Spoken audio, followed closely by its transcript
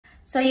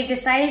So you've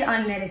decided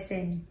on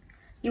medicine.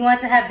 You want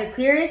to have the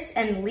clearest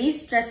and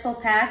least stressful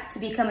path to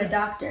become a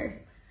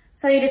doctor.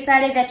 So you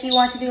decided that you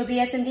want to do a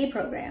BSMD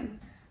program.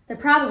 The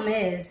problem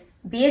is,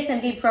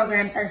 BSMD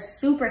programs are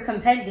super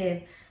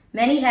competitive,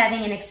 many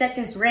having an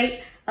acceptance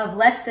rate of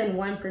less than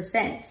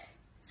 1%.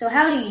 So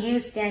how do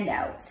you stand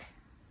out?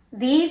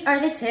 These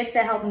are the tips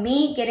that help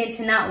me get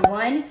into not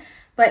one,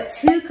 but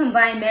two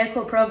combined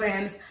medical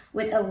programs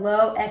with a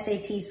low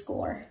SAT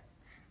score.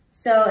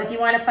 So if you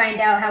want to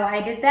find out how I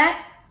did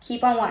that,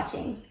 keep on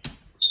watching.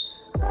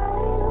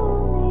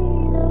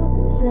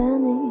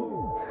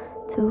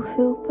 To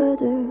feel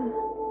better.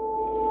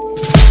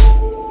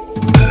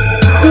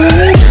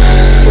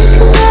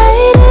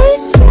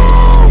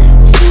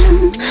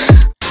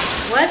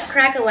 What's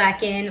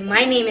crack-a-lackin'?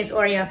 My name is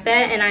Oriafe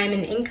and I am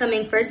an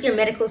incoming first-year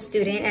medical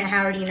student at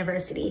Howard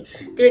University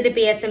through the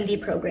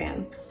BSMD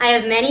program. I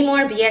have many more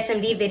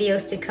BSMD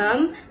videos to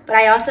come, but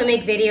I also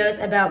make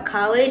videos about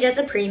college as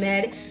a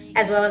pre-med,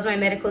 as well as my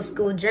medical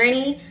school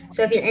journey.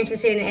 So if you're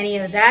interested in any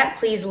of that,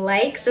 please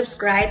like,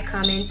 subscribe,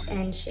 comment,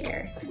 and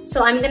share.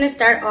 So I'm gonna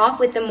start off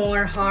with the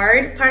more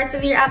hard parts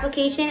of your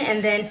application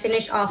and then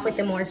finish off with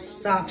the more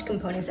soft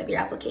components of your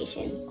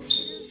application.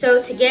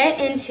 So to get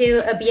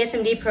into a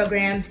BSMD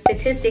program,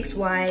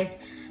 statistics-wise,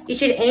 you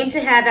should aim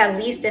to have at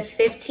least a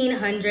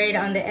 1500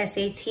 on the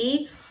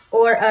SAT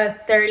or a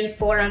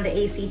 34 on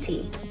the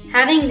ACT.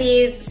 Having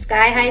these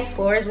sky-high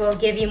scores will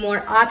give you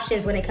more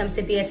options when it comes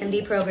to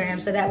BSMD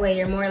programs, so that way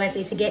you're more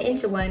likely to get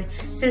into one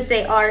since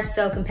they are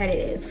so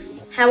competitive.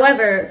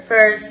 However,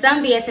 for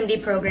some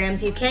BSMD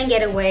programs, you can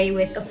get away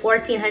with a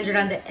 1400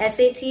 on the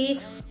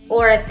SAT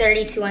or a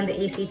 32 on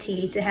the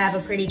ACT to have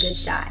a pretty good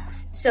shot.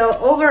 So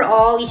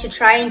overall, you should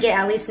try and get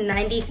at least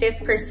 95th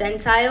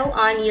percentile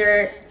on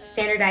your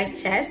standardized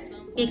tests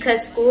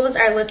because schools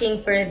are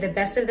looking for the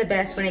best of the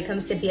best when it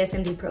comes to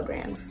BSMD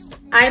programs.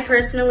 I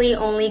personally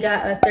only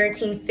got a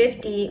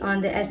 1350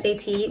 on the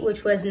SAT,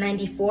 which was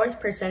 94th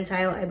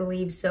percentile, I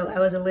believe, so I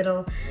was a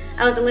little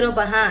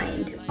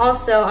behind.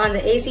 Also on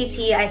the ACT,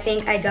 I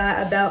think I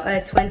got about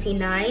a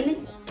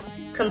 29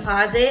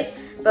 composite,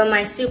 but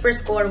my super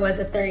score was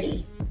a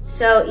 30.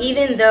 So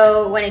even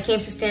though when it came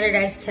to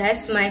standardized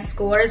tests, my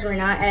scores were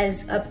not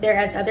as up there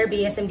as other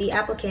BSMD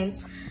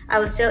applicants, I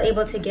was still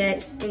able to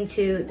get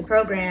into the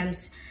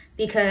programs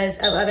because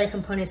of other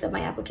components of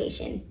my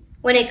application.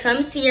 When it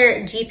comes to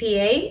your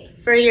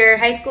GPA, for your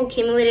high school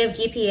cumulative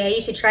GPA,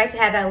 you should try to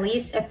have at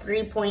least a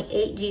 3.8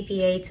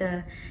 GPA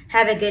to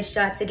have a good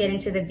shot to get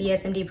into the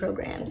BSMD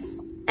programs.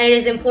 And it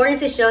is important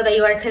to show that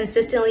you are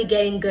consistently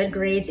getting good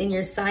grades in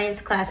your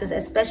science classes,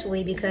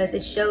 especially because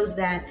it shows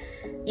that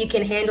you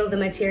can handle the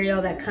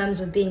material that comes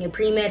with being a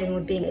pre-med and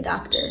with being a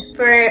doctor.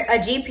 For a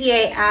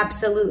GPA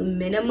absolute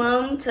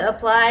minimum to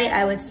apply,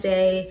 I would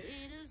say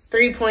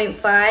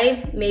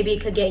 3.5 maybe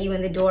could get you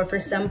in the door for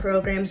some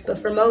programs, but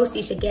for most,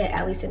 you should get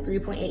at least a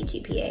 3.8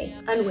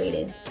 GPA,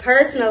 unweighted.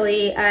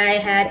 Personally, I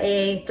had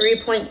a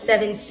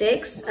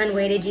 3.76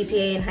 unweighted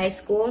GPA in high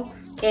school,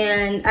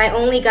 and I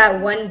only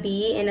got one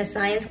B in a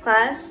science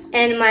class,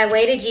 and my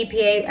weighted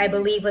GPA, I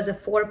believe, was a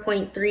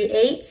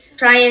 4.38.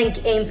 Try and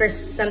aim for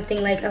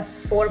something like a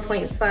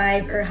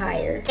 4.5 or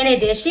higher. In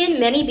addition,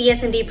 many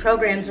BSMD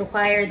programs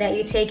require that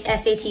you take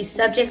SAT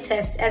subject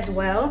tests as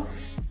well.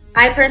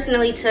 I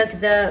personally took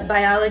the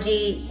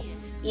biology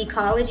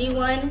ecology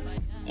one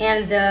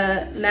and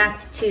the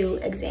math 2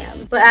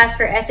 exam. But as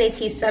for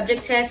SAT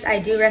subject tests, I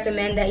do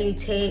recommend that you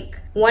take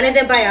one of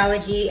the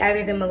biology,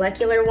 either the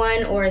molecular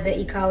one or the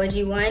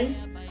ecology one,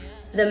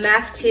 the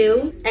math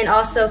 2, and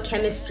also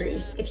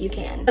chemistry if you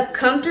can. A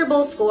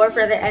comfortable score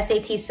for the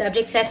SAT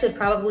subject test would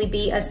probably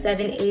be a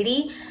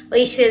 780, but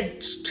you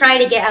should try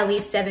to get at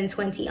least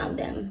 720 on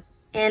them.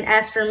 And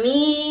as for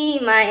me,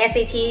 my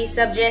SAT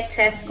subject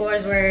test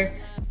scores were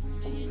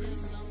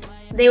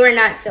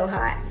not so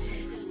hot.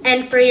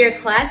 And for your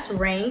class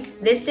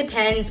rank, this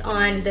depends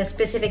on the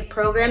specific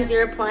programs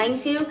you're applying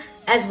to,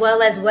 as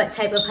well as what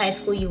type of high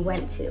school you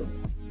went to.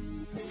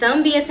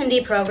 Some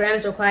BSMD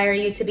programs require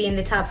you to be in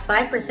the top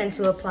 5%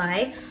 to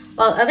apply,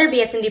 while other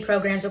BSMD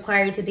programs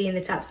require you to be in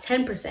the top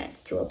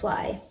 10% to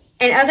apply.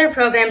 And other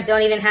programs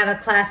don't even have a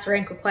class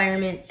rank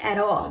requirement at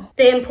all.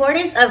 The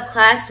importance of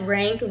class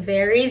rank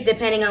varies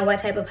depending on what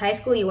type of high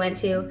school you went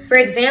to. For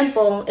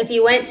example, if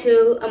you went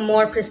to a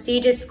more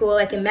prestigious school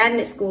like a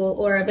magnet school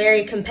or a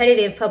very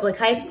competitive public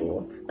high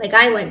school like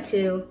I went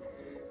to,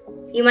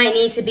 you might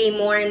need to be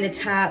more in the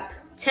top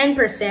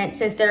 10%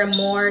 since there are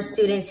more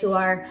students who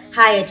are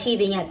high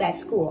achieving at that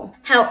school.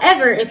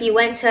 However, if you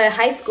went to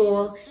high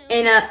school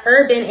in an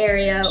urban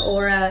area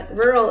or a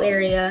rural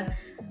area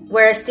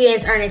where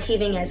students aren't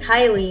achieving as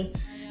highly,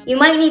 you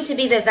might need to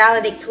be the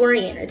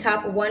valedictorian or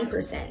top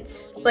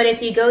 1%. But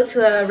if you go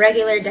to a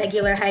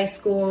regular high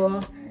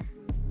school,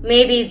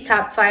 maybe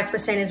top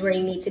 5% is where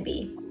you need to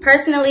be.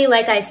 Personally,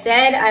 like I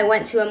said, I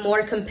went to a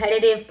more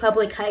competitive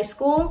public high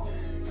school,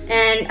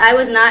 and I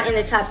was not in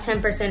the top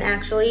 10%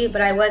 actually,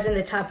 but I was in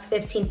the top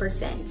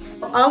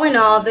 15%. All in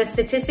all, the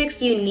statistics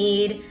you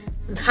need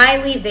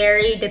highly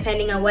vary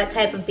depending on what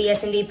type of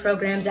BSMD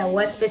programs and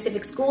what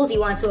specific schools you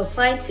want to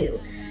apply to.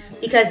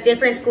 because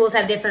different schools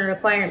have different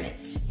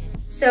requirements.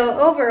 So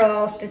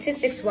overall,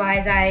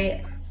 statistics-wise,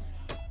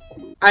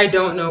 I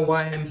don't know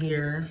why I'm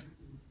here.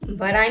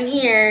 But I'm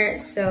here,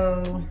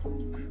 so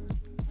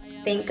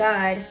thank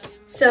God.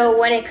 So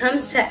when it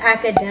comes to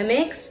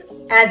academics,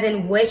 as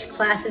in which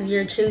classes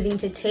you're choosing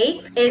to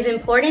take, it is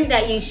important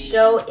that you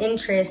show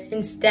interest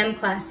in STEM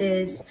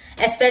classes,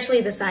 especially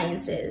the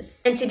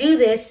sciences. And to do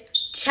this,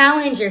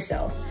 challenge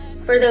yourself.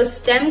 For those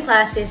STEM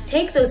classes,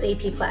 take those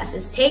AP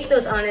classes, take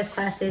those honors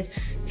classes,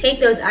 take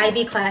those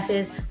IB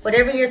classes,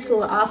 whatever your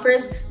school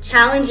offers,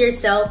 challenge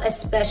yourself,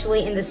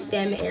 especially in the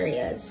STEM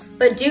areas.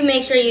 But do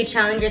make sure you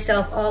challenge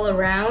yourself all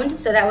around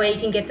so that way you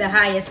can get the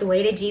highest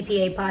weighted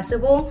GPA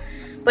possible.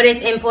 But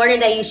it's important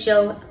that you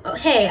show, oh,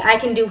 hey, I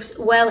can do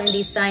well in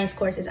these science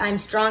courses. I'm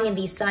strong in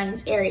these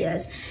science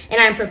areas,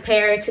 and I'm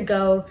prepared to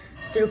go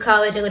through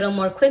college a little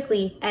more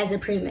quickly as a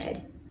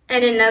pre-med.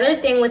 And another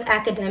thing with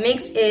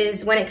academics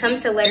is when it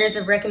comes to letters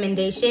of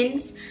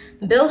recommendations,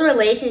 build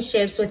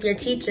relationships with your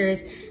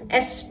teachers,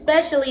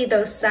 especially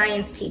those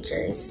science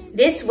teachers.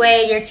 This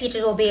way, your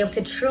teachers will be able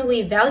to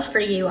truly vouch for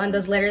you on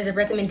those letters of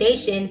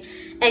recommendation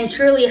and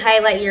truly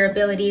highlight your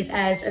abilities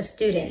as a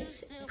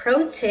student.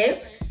 Pro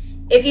tip,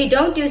 if you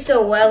don't do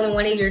so well in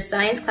one of your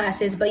science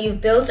classes, but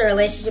you've built a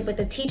relationship with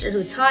the teacher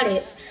who taught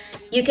it,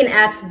 you can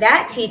ask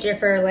that teacher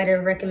for a letter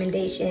of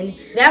recommendation.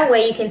 That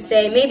way you can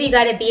say, maybe you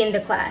gotta be in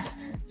the class.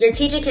 Your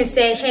teacher can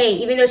say, hey,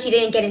 even though she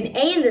didn't get an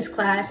A in this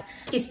class,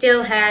 she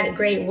still had a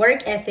great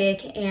work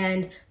ethic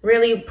and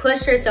really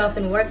pushed herself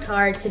and worked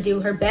hard to do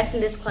her best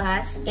in this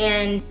class,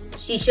 and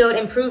she showed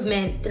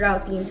improvement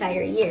throughout the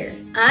entire year.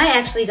 I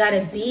actually got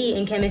a B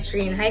in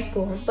chemistry in high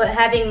school, but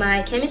having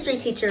my chemistry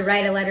teacher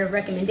write a letter of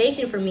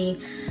recommendation for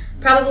me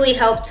probably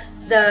helped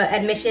the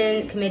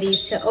admission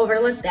committees to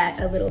overlook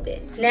that a little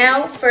bit.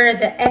 Now for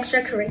the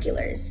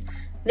extracurriculars.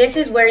 This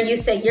is where you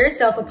set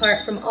yourself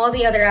apart from all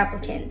the other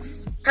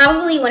applicants.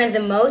 Probably one of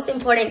the most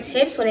important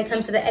tips when it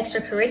comes to the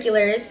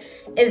extracurriculars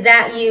is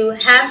that you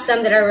have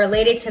some that are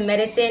related to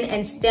medicine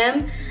and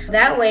STEM.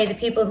 That way, the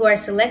people who are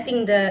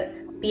selecting the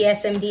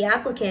BSMD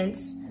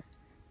applicants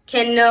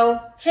can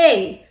know,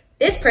 hey,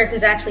 this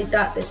person's actually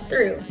thought this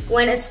through.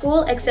 When a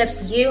school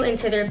accepts you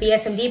into their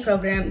BSMD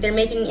program, they're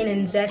making an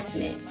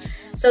investment.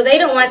 So they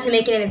don't want to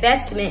make an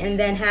investment and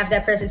then have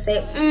that person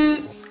say,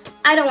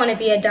 I don't want to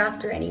be a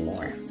doctor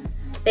anymore.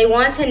 They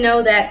want to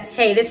know that,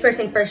 hey, this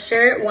person for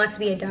sure wants to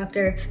be a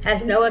doctor,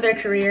 has no other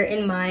career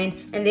in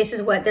mind, and this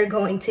is what they're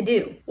going to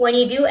do. When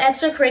you do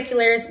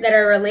extracurriculars that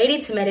are related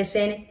to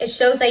medicine, it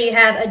shows that you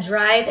have a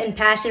drive and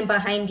passion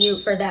behind you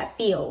for that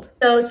field.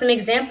 So some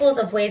examples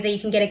of ways that you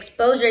can get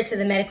exposure to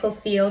the medical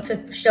field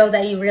to show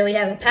that you really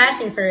have a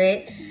passion for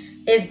it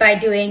is by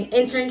doing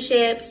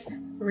internships,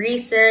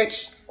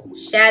 research,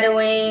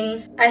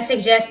 shadowing. I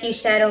suggest you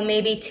shadow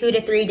maybe 2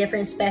 to 3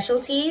 different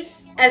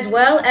specialties, as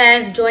well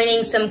as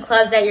joining some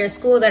clubs at your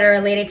school that are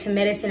related to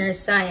medicine or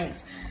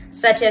science,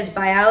 such as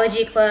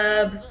biology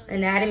club,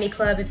 anatomy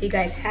club if you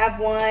guys have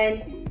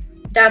one,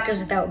 Doctors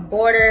Without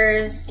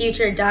Borders,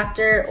 Future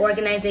Doctor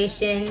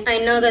Organization. I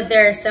know that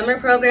there are summer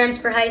programs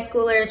for high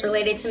schoolers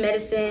related to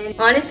medicine.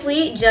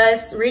 Honestly,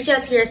 just reach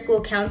out to your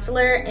school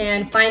counselor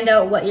and find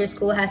out what your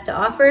school has to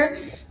offer.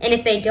 And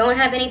if they don't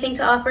have anything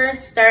to offer,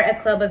 start a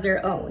club of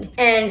your own.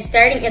 And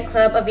starting a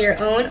club of your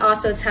own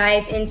also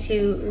ties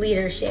into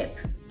leadership.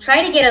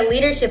 Try to get a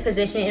leadership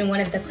position in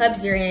one of the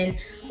clubs you're in,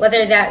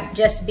 whether that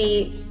just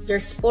be your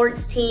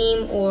sports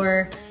team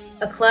or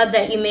a club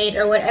that you made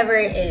or whatever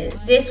it is.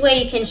 This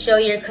way you can show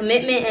your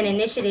commitment and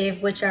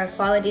initiative, which are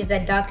qualities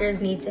that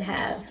doctors need to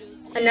have.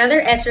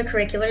 Another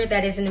extracurricular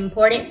that is an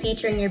important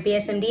feature in your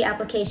BSMD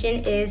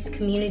application is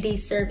community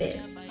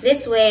service.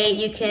 This way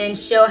you can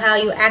show how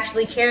you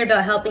actually care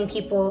about helping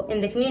people in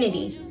the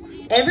community.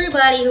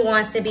 Everybody who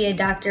wants to be a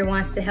doctor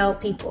wants to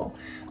help people.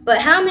 But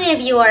how many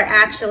of you are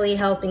actually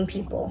helping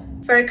people?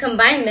 For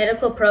combined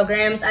medical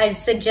programs, I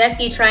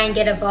suggest you try and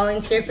get a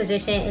volunteer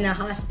position in a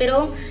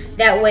hospital.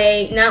 That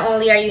way, not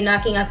only are you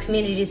knocking off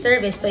community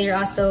service, but you're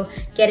also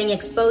getting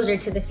exposure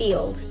to the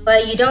field.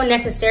 But you don't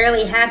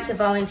necessarily have to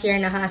volunteer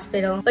in a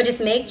hospital, but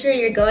just make sure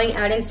you're going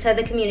out into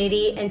the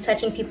community and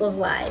touching people's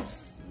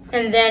lives.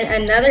 And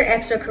then another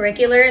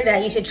extracurricular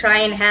that you should try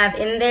and have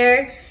in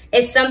there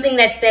is something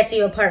that sets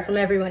you apart from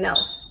everyone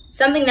else.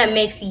 Something that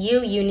makes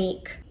you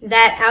unique.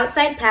 That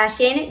outside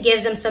passion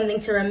gives them something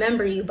to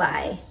remember you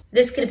by.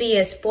 This could be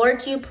a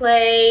sport you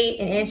play,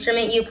 an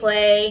instrument you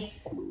play,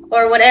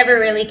 or whatever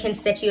really can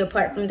set you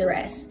apart from the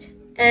rest.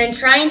 And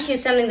try and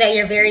choose something that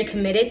you're very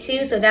committed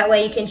to so that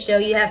way you can show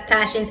you have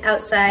passions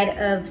outside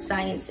of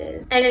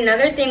sciences. And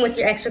another thing with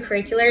your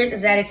extracurriculars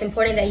is that it's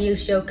important that you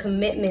show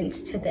commitment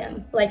to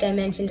them, like I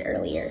mentioned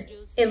earlier.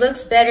 It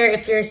looks better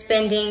if you're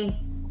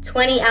spending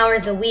 20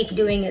 hours a week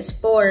doing a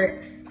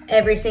sport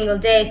every single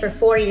day for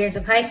 4 years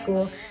of high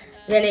school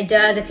than it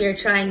does if you're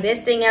trying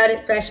this thing out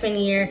at freshman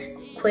year,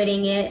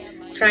 quitting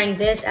it, trying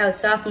this out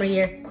sophomore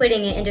year,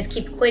 quitting it, and just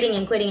keep quitting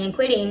and quitting and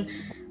quitting,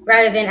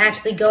 rather than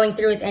actually going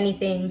through with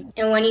anything.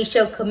 And when you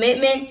show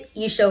commitment,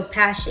 you show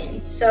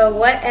passion. So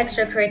what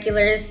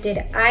extracurriculars did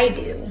I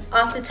do?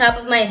 Off the top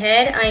of my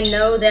head, I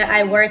know that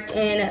I worked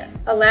in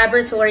a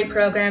laboratory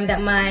program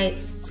that my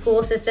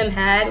school system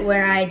had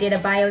where I did a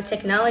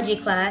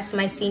biotechnology class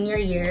my senior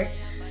year.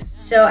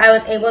 So I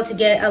was able to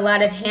get a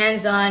lot of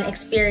hands-on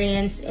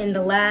experience in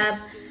the lab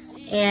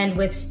and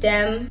with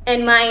STEM.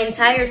 And my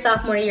entire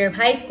sophomore year of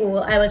high school,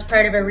 I was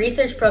part of a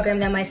research program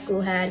that my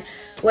school had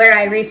where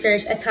I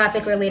researched a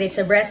topic related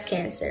to breast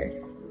cancer.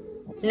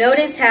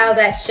 Notice how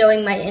that's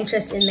showing my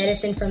interest in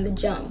medicine from the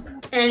jump.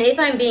 And if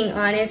I'm being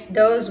honest,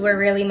 those were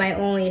really my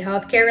only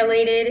healthcare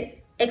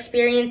related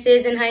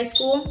experiences in high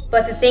school.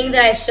 But the thing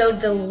that I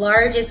showed the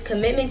largest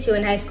commitment to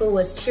in high school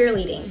was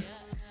cheerleading.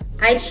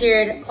 I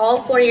cheered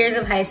all 4 years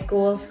of high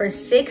school for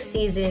 6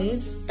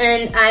 seasons,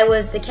 and I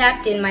was the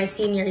captain my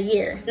senior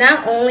year.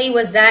 Not only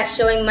was that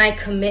showing my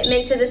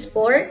commitment to the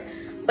sport,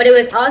 but it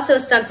was also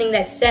something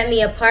that set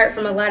me apart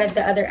from a lot of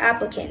the other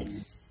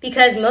applicants.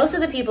 Because most of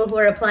the people who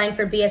were applying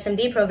for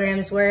BSMD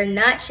programs were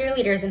not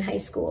cheerleaders in high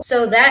school.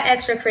 So that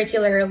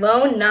extracurricular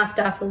alone knocked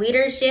off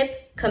leadership,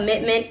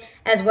 commitment,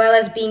 as well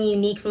as being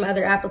unique from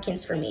other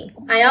applicants for me.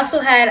 I also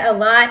had a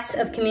lot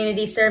of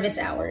community service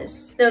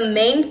hours. The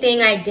main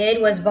thing I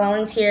did was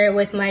volunteer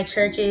with my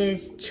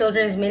church's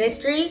children's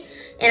ministry,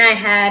 and I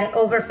had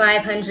over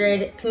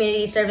 500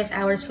 community service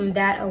hours from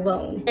that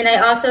alone. And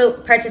I also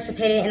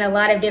participated in a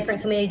lot of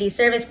different community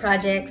service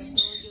projects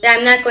that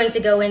I'm not going to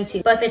go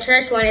into, but the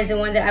church one is the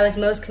one that I was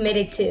most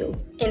committed to.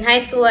 In high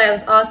school, I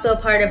was also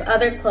part of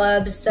other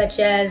clubs such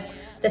as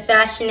the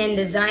Fashion and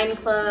Design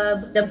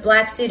Club, the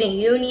Black Student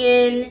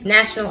Union,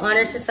 National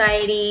Honor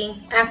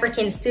Society,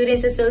 African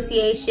Students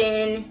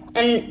Association,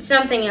 and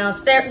something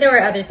else. There were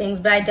other things,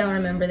 but I don't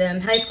remember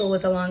them. High school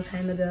was a long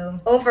time ago.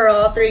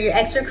 Overall, through your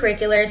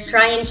extracurriculars,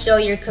 try and show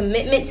your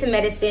commitment to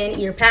medicine,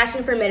 your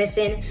passion for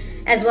medicine,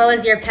 as well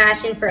as your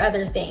passion for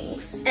other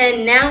things.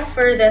 And now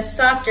for the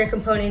softer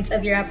components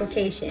of your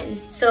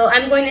application. So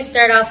I'm going to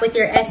start off with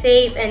your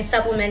essays and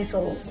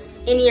supplementals.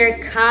 In your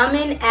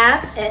Common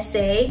App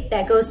essay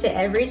that goes to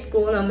every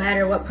school, no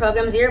matter what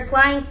programs you're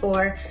applying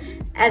for,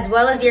 as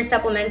well as your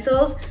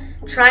supplementals,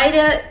 try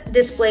to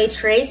display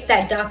traits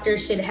that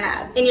doctors should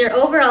have. In your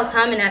overall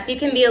Common App, you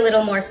can be a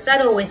little more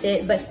subtle with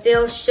it, but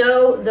still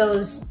show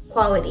those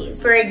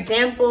qualities. For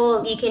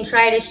example, you can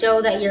try to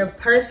show that you're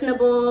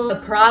personable, a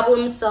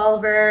problem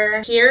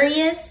solver,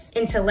 curious,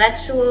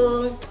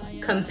 intellectual,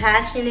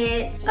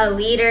 compassionate, a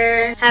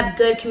leader, have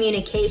good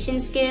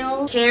communication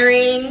skills,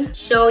 caring,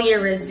 show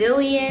your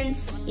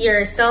resilience,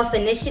 your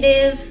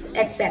self-initiative,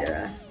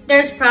 etc.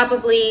 There's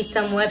probably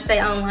some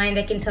website online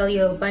that can tell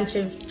you a bunch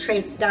of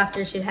traits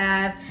doctors should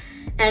have,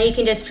 and you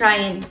can just try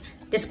and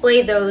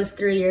display those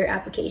through your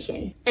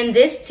application. And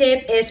this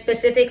tip is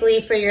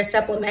specifically for your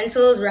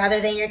supplementals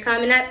rather than your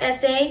Common App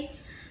essay,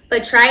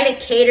 but try to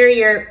cater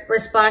your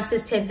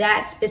responses to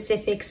that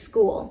specific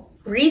school.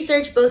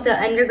 Research both the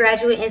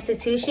undergraduate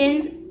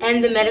institution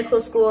and the medical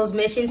school's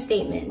mission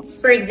statements.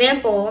 For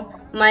example,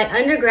 my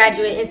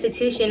undergraduate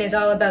institution is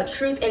all about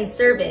truth and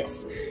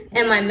service,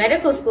 and my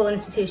medical school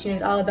institution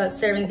is all about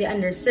serving the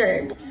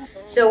underserved.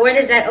 So where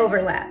does that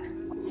overlap?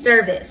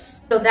 Service.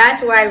 So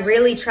that's where I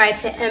really try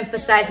to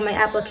emphasize my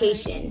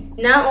application.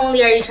 Not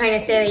only are you trying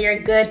to say that you're a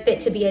good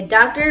fit to be a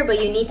doctor,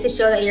 but you need to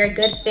show that you're a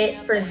good fit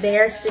for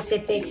their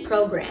specific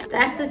program.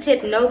 That's the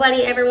tip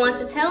nobody ever wants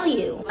to tell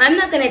you. I'm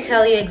not going to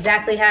tell you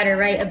exactly how to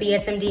write a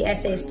BSMD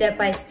essay step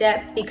by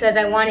step because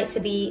I want it to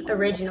be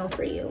original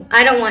for you.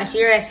 I don't want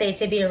your essay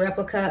to be a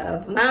replica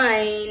of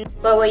mine,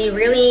 but what you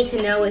really need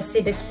to know is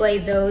to display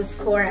those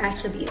core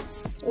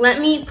attributes.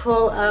 Let me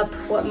pull up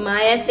what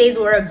my essays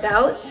were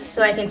about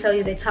so I can tell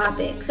you the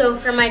topic.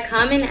 So for my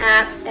Common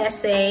App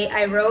essay,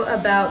 I wrote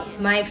about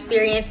my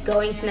experience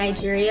going to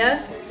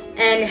Nigeria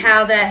and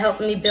how that helped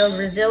me build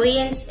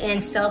resilience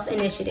and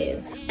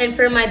self-initiative. And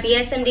for my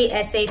BSMD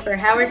essay for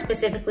Howard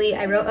specifically,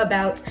 I wrote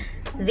about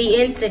the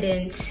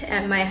incident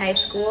at my high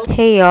school.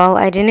 Hey y'all,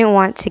 I didn't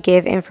want to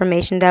give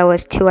information that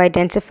was too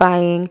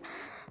identifying,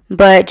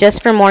 but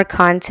just for more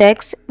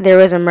context, there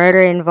was a murder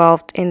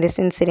involved in this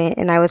incident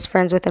and I was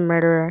friends with a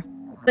murderer.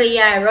 But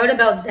yeah, I wrote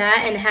about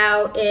that and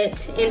how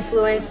it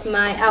influenced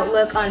my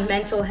outlook on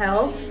mental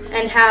health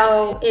and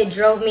how it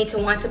drove me to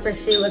want to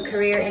pursue a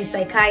career in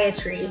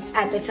psychiatry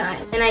at the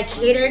time. And I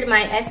catered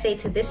my essay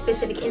to this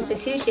specific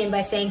institution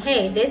by saying,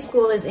 hey, this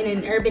school is in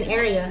an urban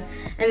area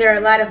and there are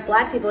a lot of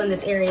Black people in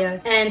this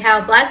area, and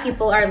how Black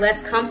people are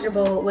less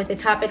comfortable with the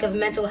topic of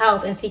mental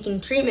health and seeking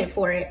treatment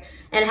for it,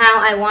 and how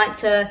I want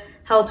to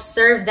help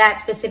serve that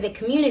specific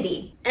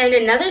community. And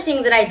another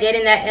thing that I did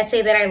in that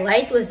essay that I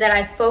liked was that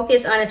I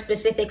focused on a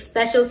specific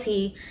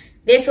specialty.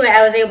 This way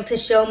I was able to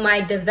show my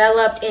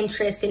developed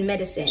interest in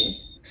medicine.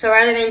 So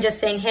rather than just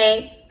saying,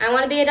 hey, I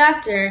want to be a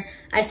doctor,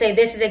 I say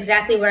this is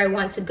exactly where I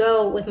want to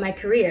go with my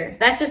career.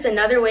 That's just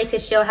another way to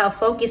show how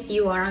focused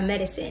you are on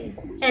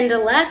medicine. And the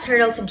last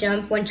hurdle to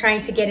jump when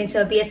trying to get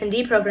into a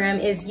BSMD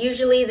program is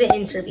usually the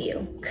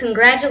interview.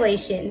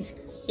 Congratulations!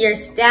 Your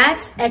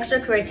stats,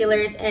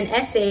 extracurriculars, and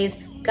essays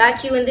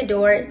got you in the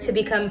door to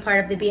become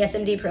part of the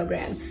BSMD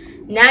program.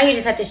 Now you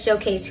just have to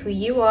showcase who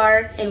you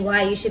are and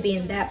why you should be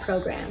in that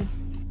program.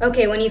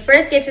 Okay, when you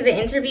first get to the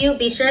interview,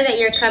 be sure that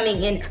you're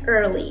coming in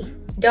early.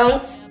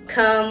 Don't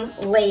come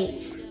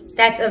late.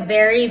 That's a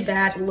very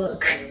bad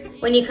look.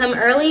 When you come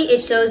early,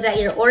 it shows that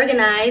you're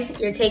organized,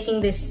 you're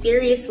taking this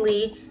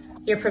seriously,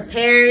 you're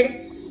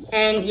prepared,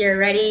 and you're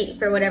ready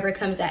for whatever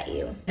comes at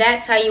you.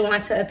 That's how you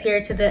want to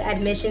appear to the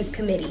admissions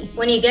committee.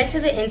 When you get to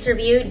the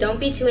interview, don't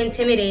be too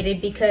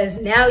intimidated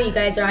because now you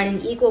guys are on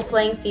an equal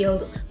playing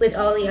field with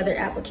all the other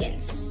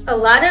applicants. A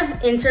lot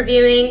of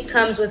interviewing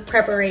comes with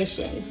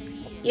preparation.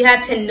 You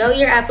have to know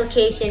your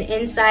application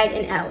inside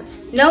and out.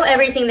 Know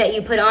everything that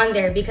you put on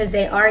there because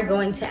they are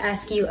going to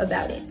ask you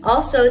about it.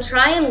 Also,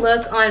 try and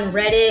look on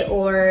Reddit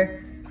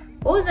or,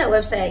 what was that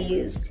website I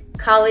used?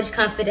 College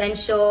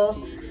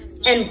Confidential,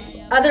 and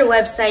other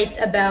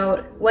websites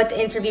about what the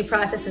interview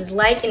process is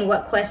like and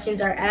what questions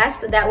are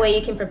asked. That way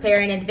you can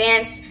prepare in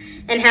advance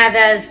and have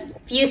as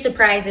few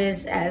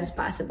surprises as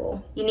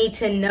possible. You need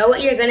to know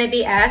what you're going to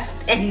be asked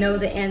and know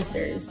the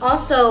answers.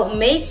 Also,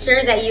 make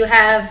sure that you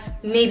have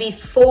maybe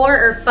 4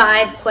 or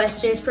 5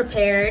 questions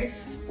prepared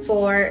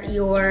for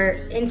your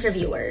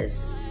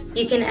interviewers.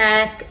 You can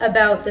ask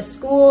about the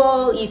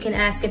school, you can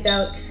ask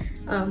about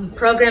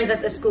programs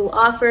that the school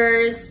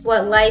offers,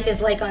 what life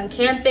is like on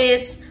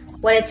campus,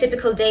 what a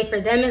typical day for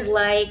them is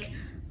like,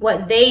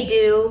 what they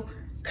do,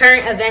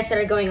 current events that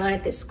are going on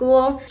at the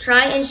school.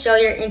 Try and show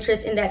your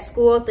interest in that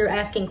school through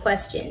asking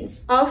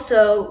questions.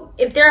 Also,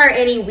 if there are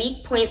any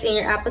weak points in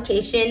your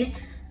application,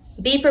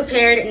 be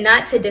prepared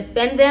not to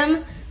defend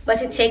them, but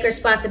to take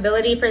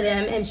responsibility for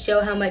them and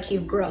show how much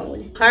you've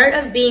grown. Part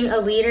of being a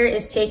leader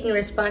is taking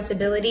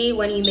responsibility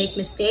when you make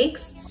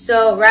mistakes.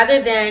 So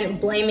rather than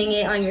blaming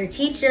it on your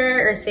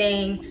teacher or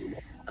saying,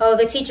 oh,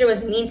 the teacher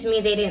was mean to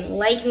me, they didn't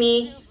like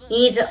me, you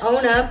need to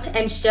own up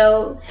and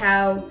show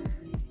how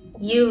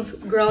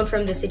you've grown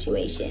from the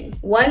situation.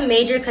 One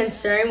major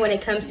concern when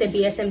it comes to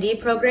BSMD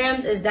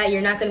programs is that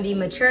you're not going to be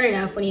mature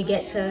enough when you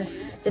get to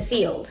the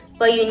field.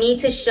 But you need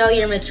to show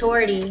your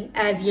maturity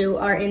as you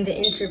are in the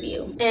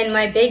interview. And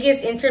my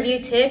biggest interview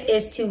tip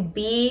is to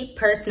be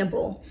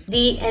personable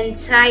the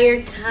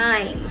entire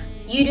time.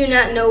 You do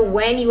not know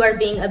when you are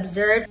being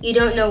observed. You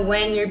don't know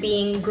when you're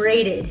being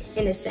graded,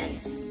 in a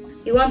sense.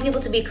 You want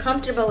people to be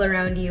comfortable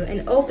around you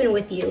and open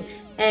with you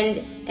and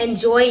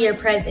enjoy your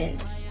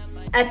presence.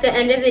 At the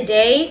end of the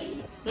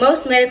day,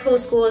 most medical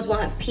schools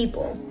want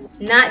people,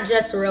 not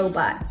just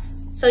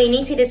robots. So you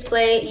need to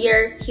display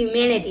your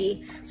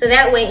humanity. So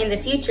that way in the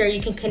future, you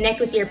can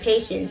connect with your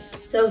patients.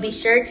 So be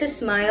sure to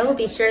smile,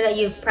 be sure that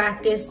you've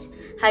practiced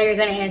how you're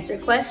gonna answer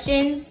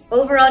questions.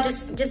 Overall,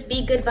 just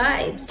be good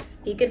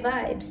vibes, be good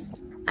vibes.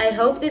 I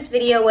hope this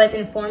video was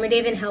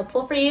informative and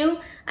helpful for you.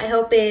 I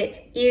hope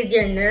it eased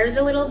your nerves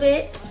a little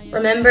bit.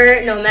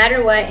 Remember, no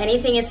matter what,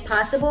 anything is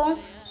possible.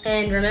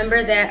 And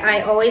remember that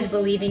I always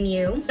believe in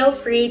you. Feel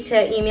free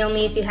to email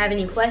me if you have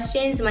any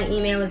questions. My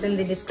email is in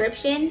the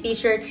description. Be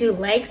sure to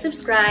like,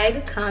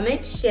 subscribe,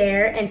 comment,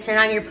 share, and turn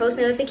on your post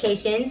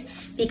notifications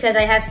because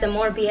I have some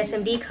more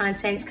BSMD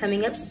content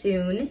coming up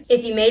soon.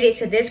 If you made it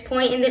to this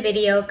point in the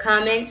video,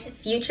 comment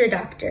future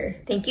doctor.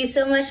 Thank you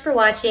so much for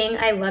watching.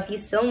 I love you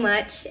so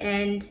much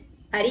and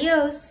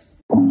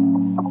adios.